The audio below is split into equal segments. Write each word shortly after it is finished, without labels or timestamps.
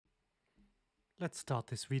Let's start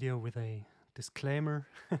this video with a disclaimer.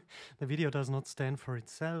 The video does not stand for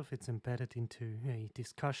itself. It's embedded into a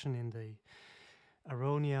discussion in the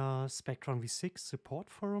Aronia Spectran v6 support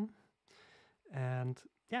forum. And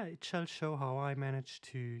yeah, it shall show how I managed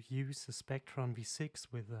to use the Spectran v6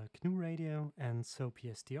 with a GNU radio and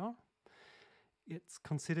SoapySDR. It's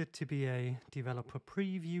considered to be a developer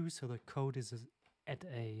preview, so the code is at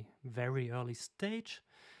a very early stage,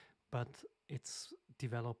 but it's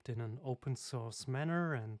developed in an open source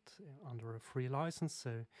manner and under a free license,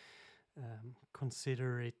 so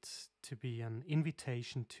consider it to be an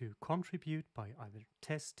invitation to contribute by either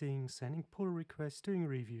testing, sending pull requests, doing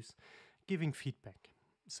reviews, giving feedback.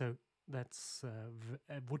 So that's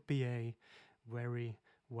would be a very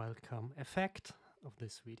welcome effect of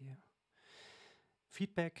this video.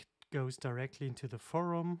 Feedback goes directly into the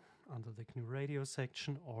forum under the GNU radio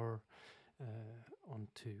section, or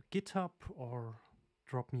onto GitHub, or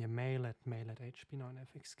drop me a mail at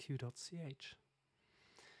mail@hp9fxq.ch.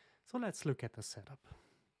 So let's look at the setup.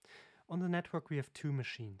 On the network we have two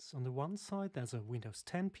machines. On the one side there's a Windows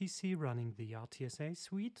 10 PC running the RTSA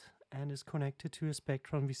suite and is connected to a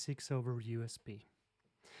Spectran v6 over USB.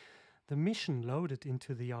 The mission loaded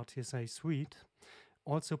into the RTSA suite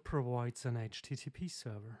also provides an HTTP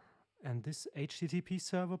server, and this HTTP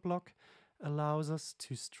server block allows us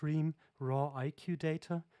to stream raw IQ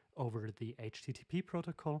data over the HTTP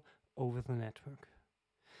protocol over the network.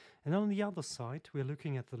 And on the other side, we're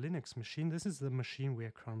looking at the Linux machine. This is the machine we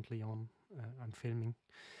are currently on. I'm filming.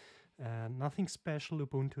 Nothing special,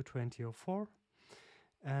 Ubuntu 20.04.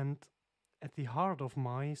 And at the heart of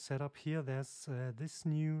my setup here, there's this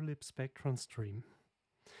new libspectran stream.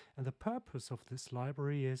 And the purpose of this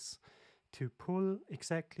library is to pull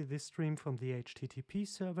exactly this stream from the HTTP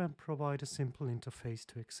server and provide a simple interface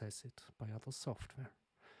to access it by other software.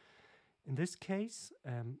 In this case,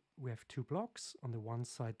 we have two blocks. On the one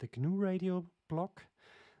side, the GNU radio block.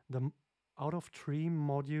 The out-of-tree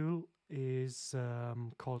module is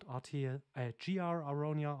called GR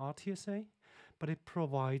Aronia RTSA, but it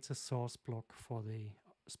provides a source block for the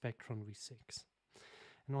Spectran v6.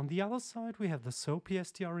 And on the other side, we have the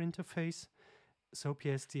SoapySDR interface.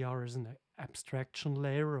 SoapySDR is an abstraction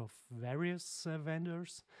layer of various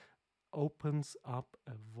vendors, opens up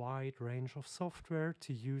a wide range of software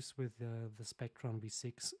to use with the Spectran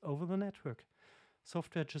v6 over the network.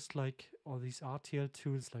 Software just like all these RTL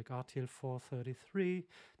tools like RTL433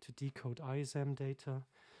 to decode ISM data,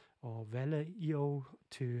 or Welle.io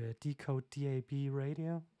to decode DAB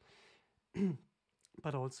radio.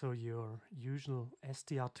 But also your usual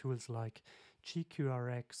SDR tools like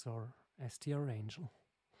GQRX or SDR Angel.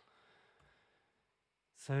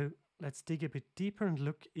 So let's dig a bit deeper and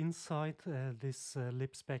look inside this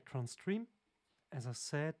libspectran stream. As I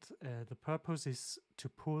said, the purpose is to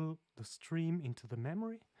pull the stream into the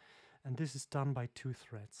memory, and this is done by two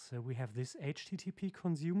threads. So we have this HTTP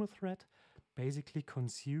consumer thread, basically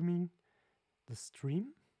consuming the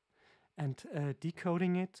stream and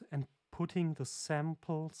decoding it and putting the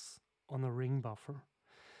samples on a ring buffer.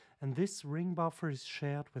 And this ring buffer is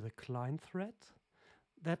shared with a client thread.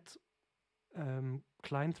 That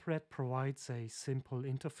client thread provides a simple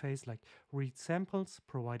interface like read samples,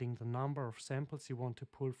 providing the number of samples you want to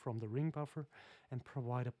pull from the ring buffer, and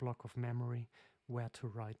provide a block of memory where to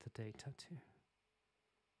write the data to.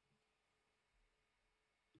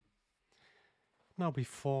 Now,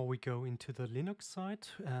 before we go into the Linux side,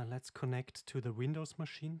 let's connect to the Windows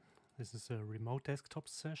machine. This is a remote desktop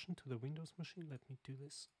session to the Windows machine. Let me do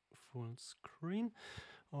this full screen.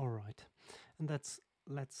 All right, and let's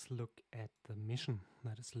look at the mission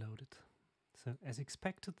that is loaded. So as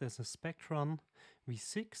expected, there's a Spectran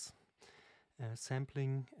v6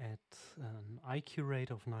 sampling at an IQ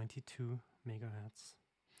rate of 92 megahertz.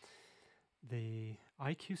 The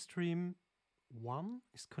IQ stream 1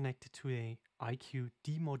 is connected to a IQ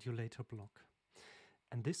demodulator block.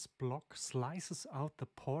 And this block slices out the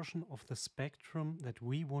portion of the spectrum that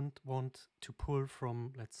we want to pull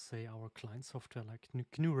from, let's say, our client software like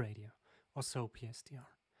GNU Radio or SoapySDR.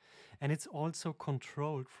 And it's also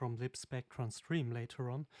controlled from libspectran stream later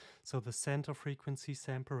on, so the center frequency,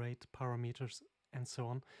 sample rate, parameters, and so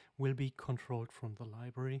on will be controlled from the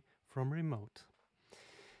library from remote.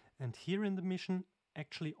 And here in the mission,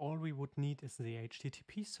 actually all we would need is the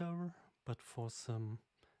HTTP server, but for some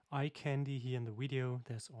eye candy here in the video,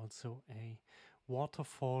 there's also a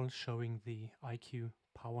waterfall showing the IQ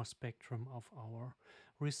power spectrum of our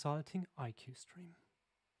resulting IQ stream.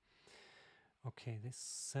 Okay, this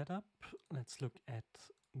setup, let's look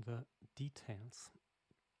at the details.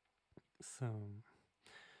 So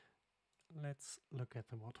let's look at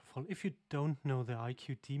the waterfall. If you don't know the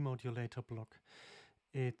IQ demodulator block,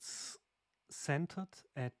 it's centered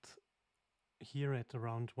at here at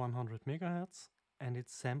around 100 megahertz, and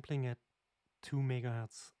it's sampling at 2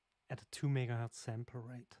 megahertz at a 2 megahertz sample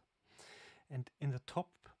rate. And in the top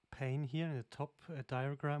pane here, in the top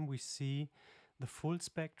diagram, we see the full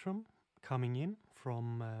spectrum coming in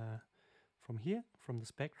from here, from the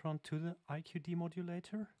Spectran to the IQ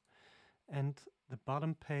demodulator. And the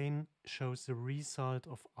bottom pane shows the result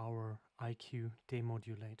of our IQ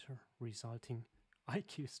demodulator resulting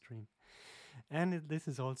IQ stream. And this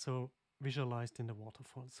is also visualized in the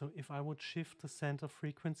waterfall. So if I would shift the center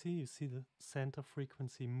frequency, you see the center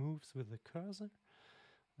frequency moves with the cursor.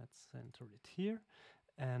 Let's center it here.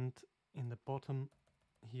 And in the bottom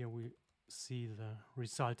here we see the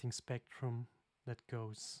resulting spectrum that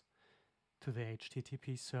goes to the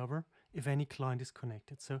HTTP server if any client is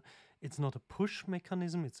connected. So it's not a push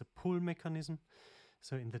mechanism, it's a pull mechanism.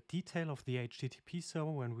 So in the detail of the HTTP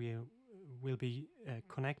server, when we will be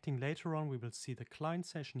connecting later on, we will see the client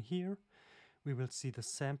session here. We will see the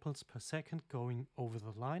samples per second going over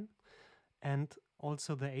the line. And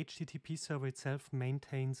also the HTTP server itself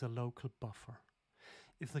maintains a local buffer.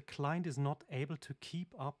 If the client is not able to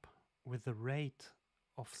keep up with the rate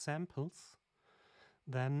of samples,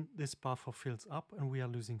 then this buffer fills up and we are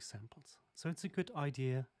losing samples. So it's a good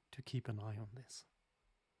idea to keep an eye on this.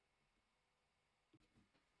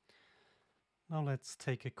 Now let's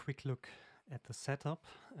take a quick look at the setup.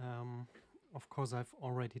 Of course, I've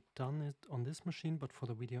already done it on this machine, but for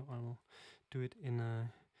the video I will do it in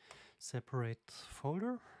a separate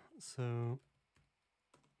folder. So,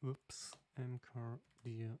 oops, mcar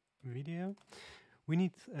video. We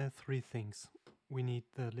need three things. We need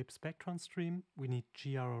the lib Spectran stream, we need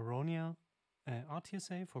GR Aronia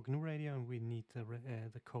RTSA for GNU radio, and we need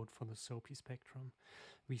the code for the SOAPy Spectran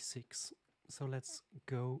v6. So let's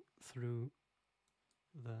go through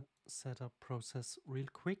the setup process real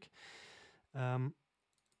quick.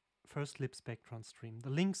 First, lib Spectran stream. The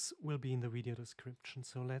links will be in the video description.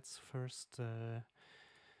 So let's first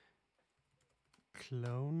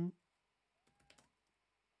clone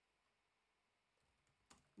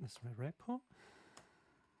this repo.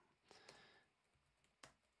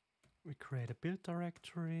 We create a build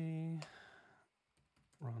directory,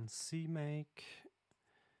 run cmake,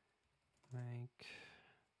 make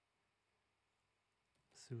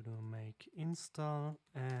sudo make install,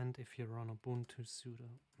 and if you run Ubuntu, sudo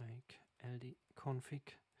make ld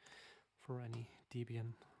config for any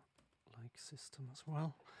Debian like system as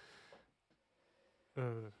well.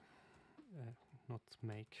 Not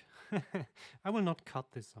make. I will not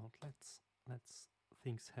cut this out. Let's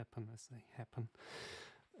things happen as they happen.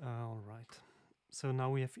 All right. So now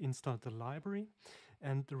we have installed the library,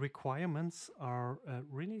 and the requirements are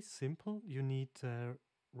really simple. You need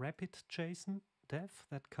rapid JSON dev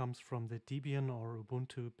that comes from the Debian or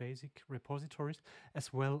Ubuntu basic repositories,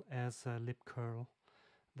 as well as libcurl,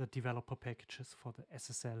 the developer packages for the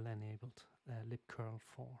SSL-enabled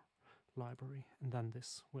libcurl4 library, and then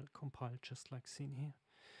this will compile just like seen here.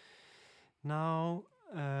 Now,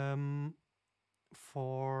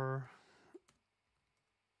 for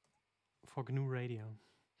GNU Radio,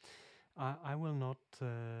 I will not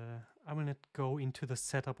go into the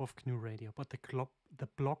setup of GNU Radio, but the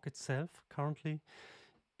block itself currently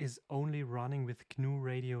is only running with GNU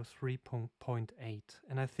Radio 3.8,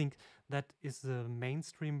 and I think that is the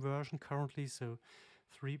mainstream version currently. So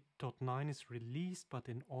 3.9 is released, but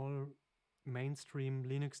in all mainstream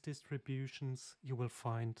Linux distributions you will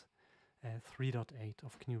find 3.8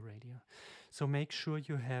 of GNU Radio. So make sure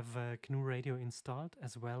you have GNU Radio installed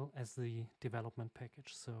as well as the development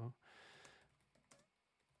package. So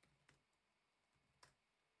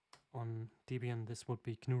on Debian this would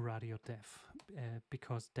be GNU Radio dev,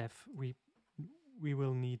 because dev we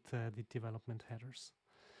will need the development headers.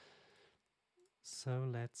 So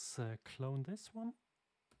let's clone this one.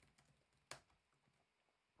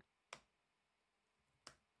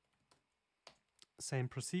 Same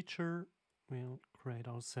procedure. We'll create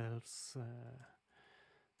ourselves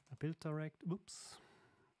a build direct. Oops.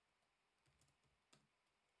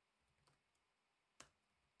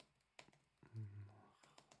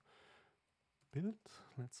 Build.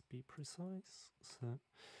 Let's be precise. So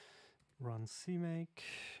run cmake.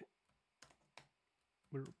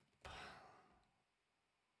 No.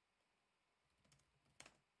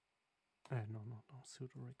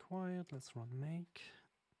 Sudo required. Let's run make.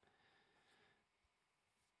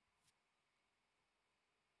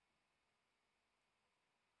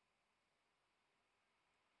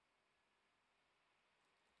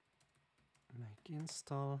 Make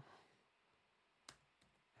install,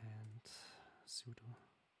 and sudo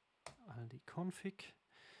aldi config,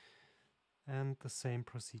 and the same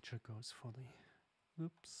procedure goes for the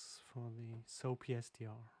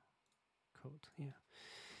SoapySDR code here.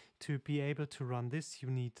 To be able to run this, you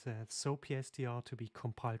need SoapySDR to be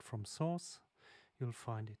compiled from source. You'll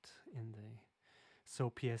find it in the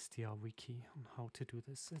SoapySDR wiki on how to do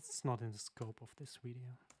this. It's not in the scope of this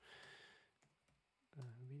video.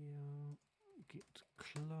 Video git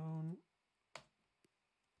clone,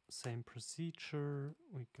 same procedure.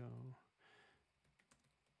 We go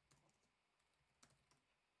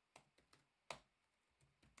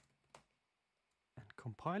and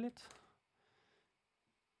compile it.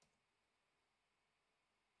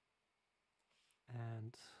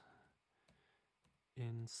 And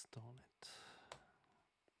install it.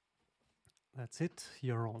 That's it,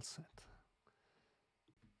 you're all set.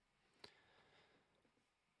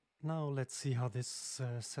 Now let's see how this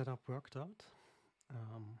setup worked out.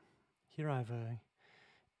 Here I have a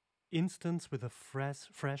instance with a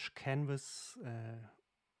fresh canvas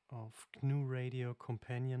of GNU Radio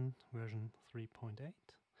Companion version 3.8.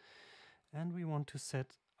 And we want to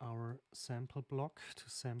set our sample block to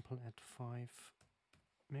sample at 5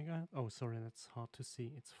 megahertz. Oh, sorry, that's hard to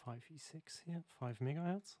see. It's 5e6 here, 5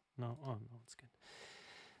 megahertz. No, oh no, it's good.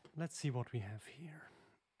 Let's see what we have here.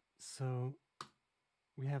 So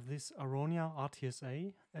we have this Aronia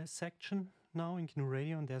RTSA section now in GNU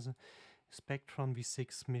Radio, and there's a Spectran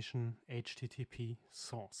v6 Mission HTTP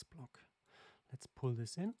source block. Let's pull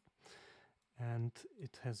this in. And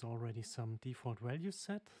it has already some default values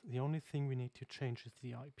set. The only thing we need to change is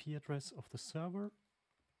the IP address of the server.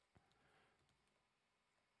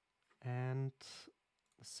 And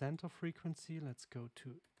the center frequency, let's go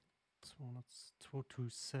to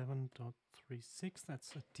 227.36.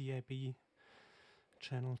 That's a DAB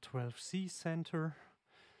channel 12C center.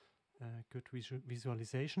 Good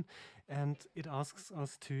visualization. And it asks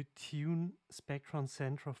us to tune Spectran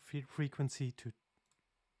center frequency to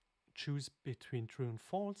choose between true and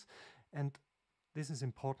false, and this is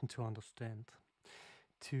important to understand.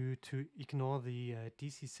 To ignore the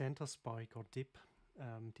DC center spike or dip,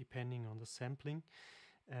 depending on the sampling,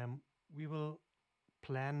 we will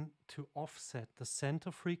plan to offset the center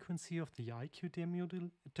frequency of the IQ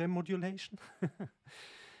demodulation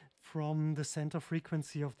from the center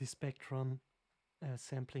frequency of the Spectran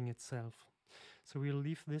sampling itself. So we'll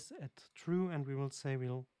leave this at true, and we will say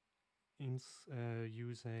we'll use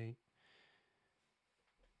a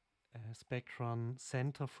Spectran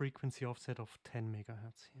center frequency offset of 10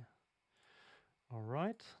 megahertz here. All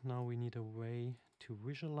right, now we need a way to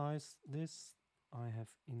visualize this. I have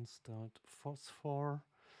installed Phosphor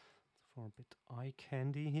for a bit eye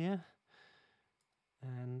candy here.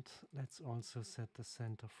 And let's also set the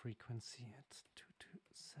center frequency at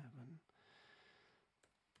 227.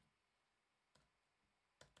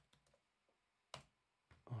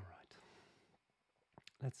 All right,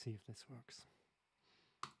 let's see if this works.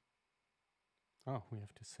 Oh, we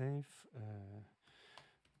have to save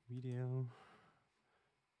video.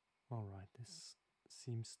 All right, this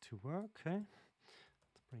seems to work. Okay,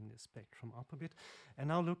 let's bring the spectrum up a bit. And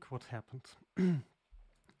now look what happened.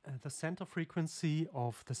 The center frequency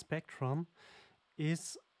of the Spectran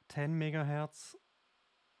is 10 megahertz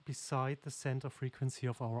beside the center frequency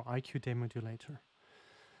of our IQ demodulator.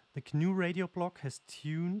 The GNU radio block has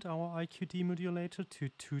tuned our IQ demodulator to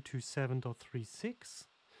 227.36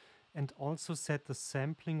 and also set the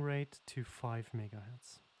sampling rate to 5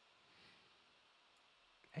 megahertz.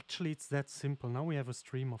 Actually, it's that simple. Now we have a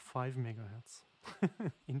stream of 5 megahertz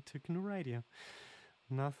into GNU radio.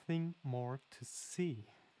 Nothing more to see.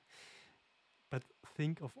 But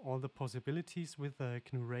think of all the possibilities with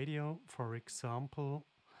GNU radio. For example,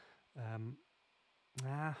 I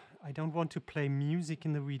don't want to play music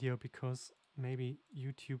in the video because maybe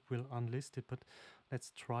YouTube will unlist it, but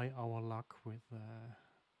let's try our luck with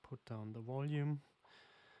put down the volume.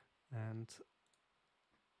 And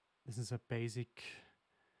this is a basic,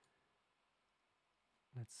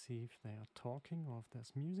 let's see if they are talking or if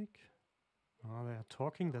there's music. Oh, they are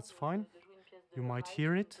talking, that's fine. You might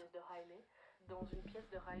hear it.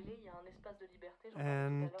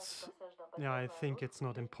 And yeah, I think it's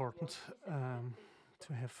not important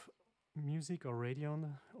to have music or radio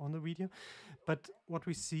on the video. But what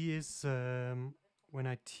we see is when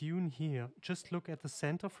I tune here, just look at the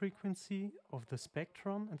center frequency of the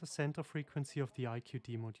Spectran and the center frequency of the IQ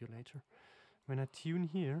demodulator. When I tune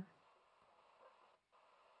here,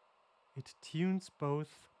 it tunes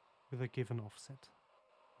both with a given offset,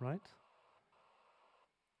 right?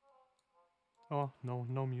 Oh,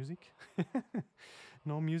 no music.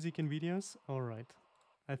 No music in videos? All right,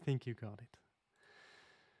 I think you got it.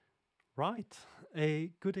 Right,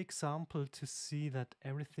 a good example to see that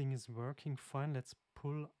everything is working fine. Let's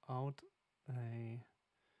pull out a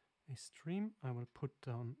stream. I will put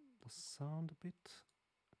down the sound a bit.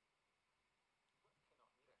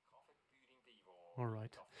 All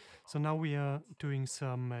right, so now we are doing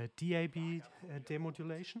some DAB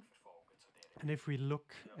demodulation. And if we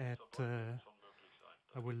look at,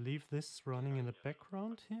 I will leave this running in the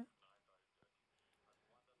background here.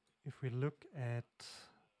 If we look at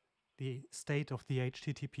the state of the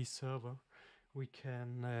HTTP server, we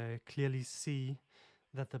can clearly see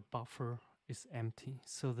that the buffer is empty.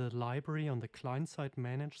 So the library on the client side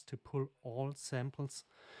managed to pull all samples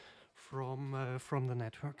from the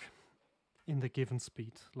network in the given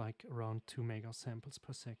speed, like around 2 mega samples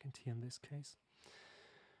per second here in this case.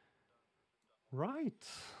 Right,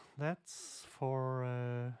 that's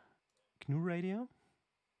for GNU Radio.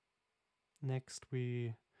 Next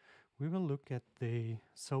we will look at the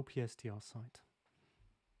SoapySDR side.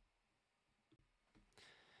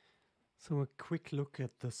 So a quick look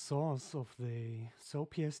at the source of the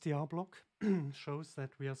SoapySDR block shows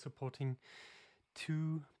that we are supporting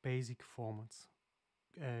two basic formats.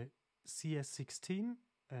 CS16,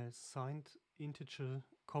 signed integer,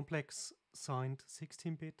 complex signed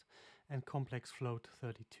 16-bit, and complex float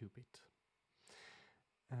 32-bit.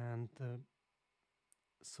 And the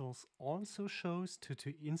source also shows to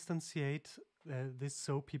instantiate this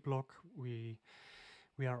SOAPy block, we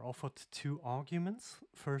are offered two arguments.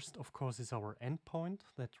 First, of course, is our endpoint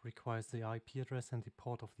that requires the IP address and the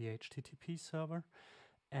port of the HTTP server,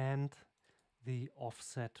 and the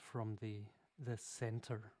offset from the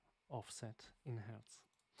center offset in Hertz.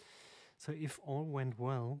 So if all went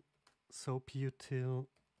well, SoapyUtil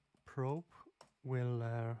probe will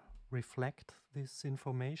reflect this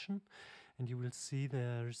information, and you will see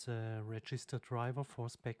there's a register driver for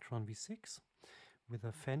Spectran v6 with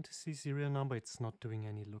a fantasy serial number. It's not doing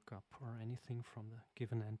any lookup or anything from the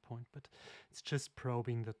given endpoint, but it's just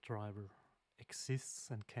probing that driver exists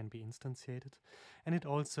and can be instantiated. And it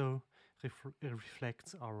also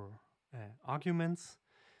reflects our arguments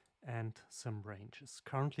and some ranges.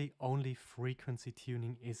 Currently only frequency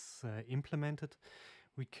tuning is implemented.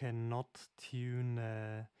 We cannot tune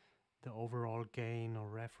the overall gain or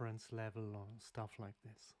reference level or stuff like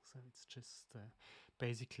this. So it's just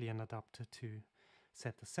basically an adapter to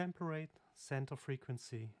set the sample rate, center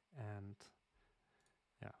frequency, and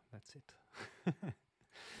yeah, that's it.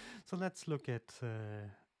 So let's look at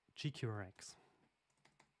GQRX.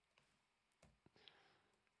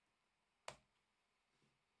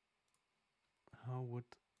 How would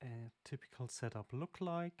a typical setup look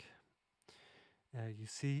like? You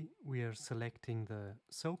see we are selecting the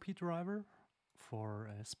SOAPy driver for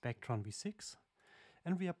Spectran v6,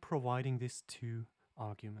 and we are providing these two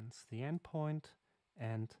arguments, the endpoint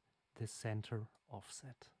and the center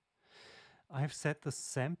offset. I have set the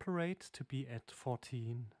sample rate to be at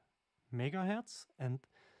 14 megahertz, and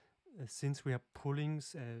since we are pulling,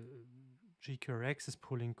 GQRX is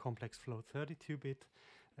pulling complex float 32-bit,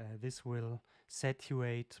 this will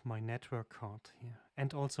saturate my network card here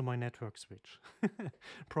and also my network switch,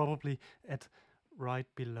 probably at right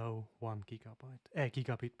below 1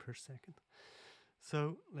 gigabit per second.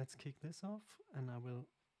 So let's kick this off, and I will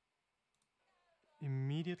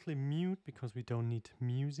immediately mute because we don't need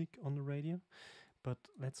music on the radio. But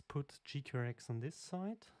let's put GQRX on this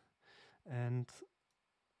side, and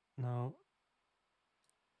now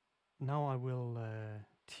I will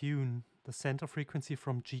tune the center frequency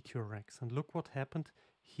from GQRX, and look what happened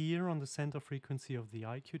here on the center frequency of the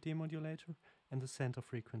IQ demodulator and the center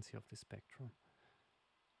frequency of the Spectran.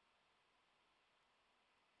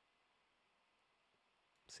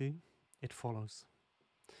 See, it follows.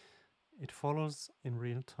 It follows in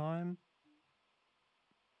real time.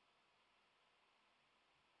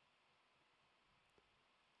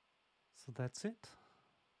 So that's it.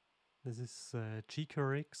 This is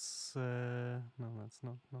GQRX. No, that's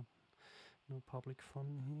not. No public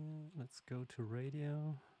fun here. Let's go to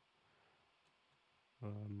radio.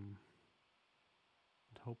 And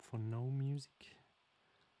hope for no music.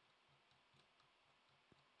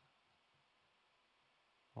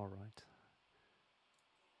 All right.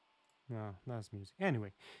 No, that's music.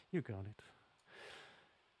 Anyway, you got it.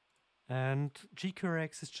 And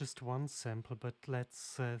GQRX is just one sample, but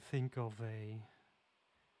let's think of a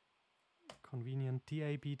convenient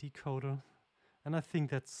DAB decoder. And I think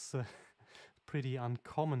that's pretty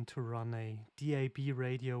uncommon to run a DAB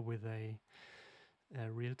radio with a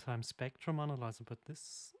real-time spectrum analyzer, but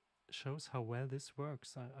this shows how well this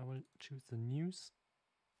works. I will choose the news.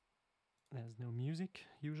 There's no music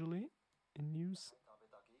usually in news.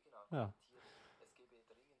 Yeah.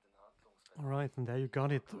 All right, and there you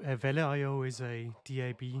got it. Vele.io is a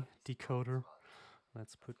DAB decoder.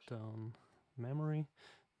 Let's put down memory.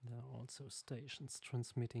 There are also stations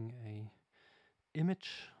transmitting a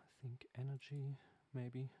image. I think energy,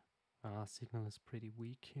 maybe. Signal is pretty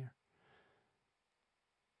weak here.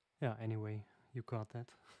 Yeah, anyway, you got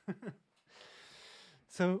that.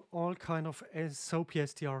 So all kind of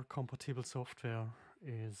SoapySDR compatible software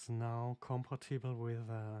is now compatible with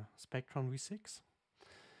Spectran v6.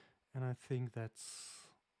 And I think that's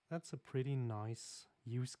a pretty nice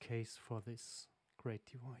use case for this great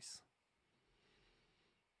device.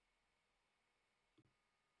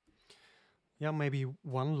 Yeah, maybe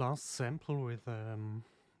one last sample with a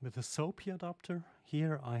Soapy adapter.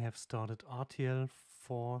 Here I have started RTL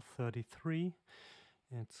 433.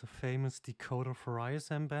 It's a famous decoder for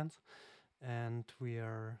ISM band, and we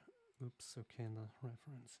are, oops, okay, the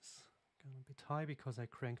reference is gonna a bit high because I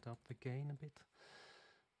cranked up the gain a bit.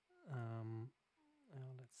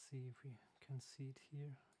 Let's see if we can see it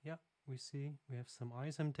here. Yeah, we have some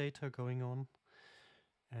ISM data going on,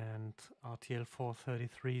 and RTL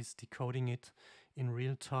 433 is decoding it in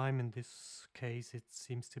real time. In this case, it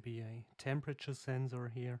seems to be a temperature sensor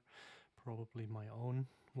here, probably my own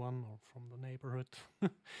one or from the neighborhood.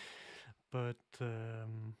 But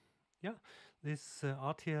yeah, this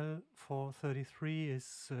RTL 433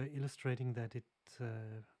 is illustrating that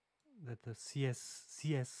that the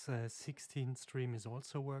CS16 stream is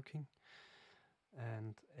also working.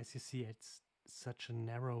 And as you see, it's such a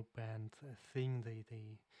narrow band thing. The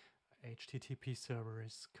HTTP server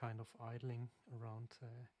is kind of idling around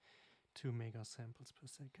 2 mega samples per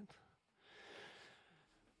second.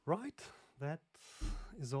 Right, that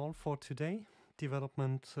is all for today.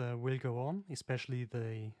 Development will go on, especially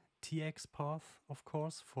the TX path, of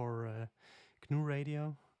course, for GNU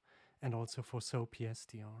radio and also for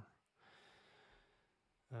SoapySDR.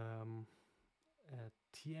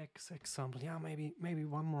 TX example, yeah, maybe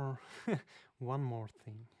one more one more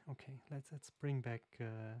thing. Okay, let's bring back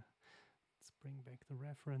the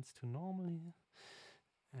reference to normal here,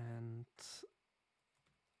 and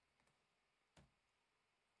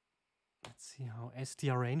let's see how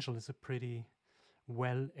SDR Angel is a pretty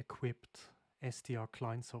well-equipped SDR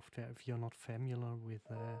client software. If you're not familiar with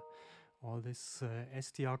all this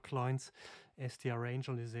SDR clients, SDR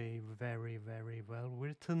Angel is a very, very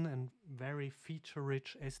well-written and very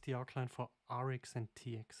feature-rich SDR client for RX and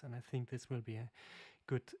TX. And I think this will be a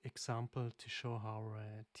good example to show how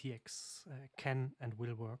TX can and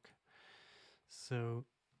will work. So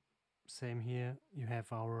same here, you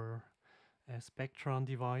have our Spectran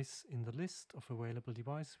device in the list of available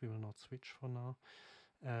devices. We will not switch for now.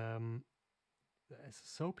 As a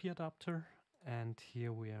Soapy adapter, and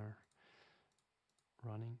here we are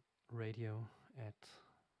running radio at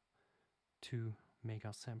 2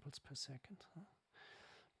 mega samples per second.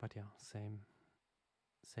 But yeah, same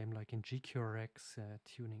like in GQRX,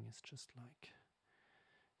 tuning is just like,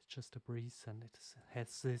 it's just a breeze, and it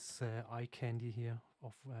has this eye candy here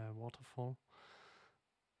of waterfall,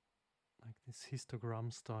 like this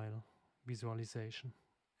histogram style visualization.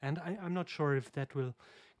 And I'm not sure if that will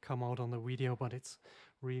come out on the video, but it's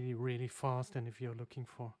really, really fast. And if you're looking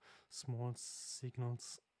for small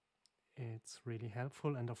signals, it's really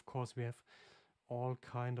helpful. And of course, we have all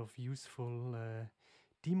kind of useful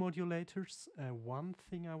demodulators. One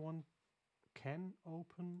thing I can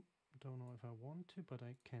open, don't know if I want to, but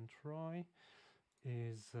I can try,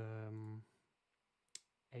 is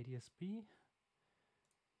ADSB.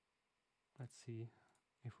 Let's see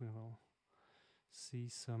if we will see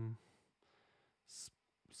some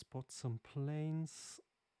spot some planes.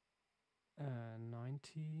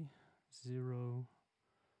 90 0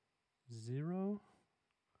 0.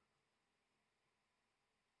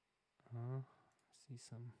 See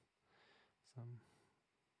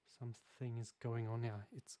something is going on. Yeah,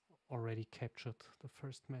 it's already captured the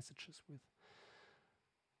first messages with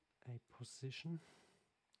a position.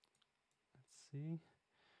 Let's see.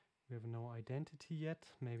 We have no identity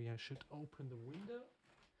yet. Maybe I should open the window.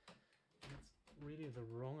 It's really the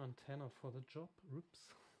wrong antenna for the job. Oops.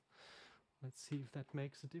 Let's see if that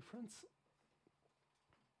makes a difference.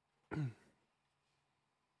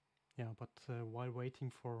 Yeah, but while waiting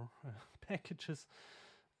for packages,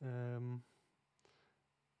 you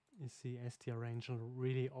see SDR Angel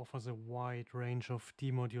really offers a wide range of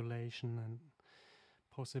demodulation and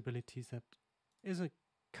possibilities. That is a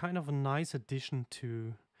kind of a nice addition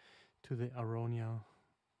to the Aronia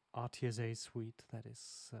RTSA suite. That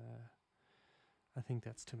is, I think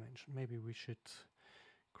that's to mention. Maybe we should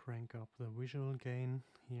crank up the visual gain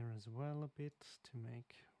here as well a bit to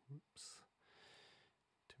make, oops,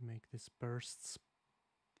 to make this bursts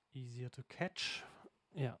easier to catch.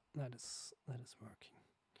 Yeah, that is working.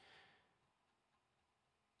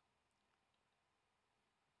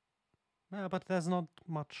 Yeah, but there's not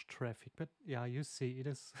much traffic. But yeah, you see, it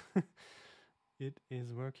is it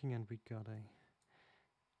is working, and we got a.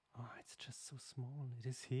 Oh, it's just so small. It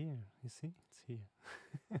is here. You see, it's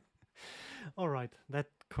here. All right, that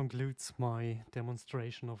concludes my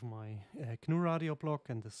demonstration of my GNU radio block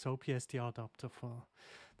and the SoapySDR adapter for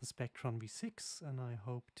the Spectran V6, and I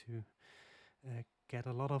hope to get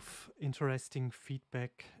a lot of interesting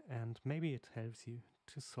feedback, and maybe it helps you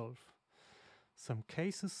to solve some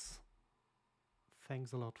cases.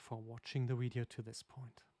 Thanks a lot for watching the video to this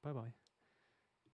point. Bye bye.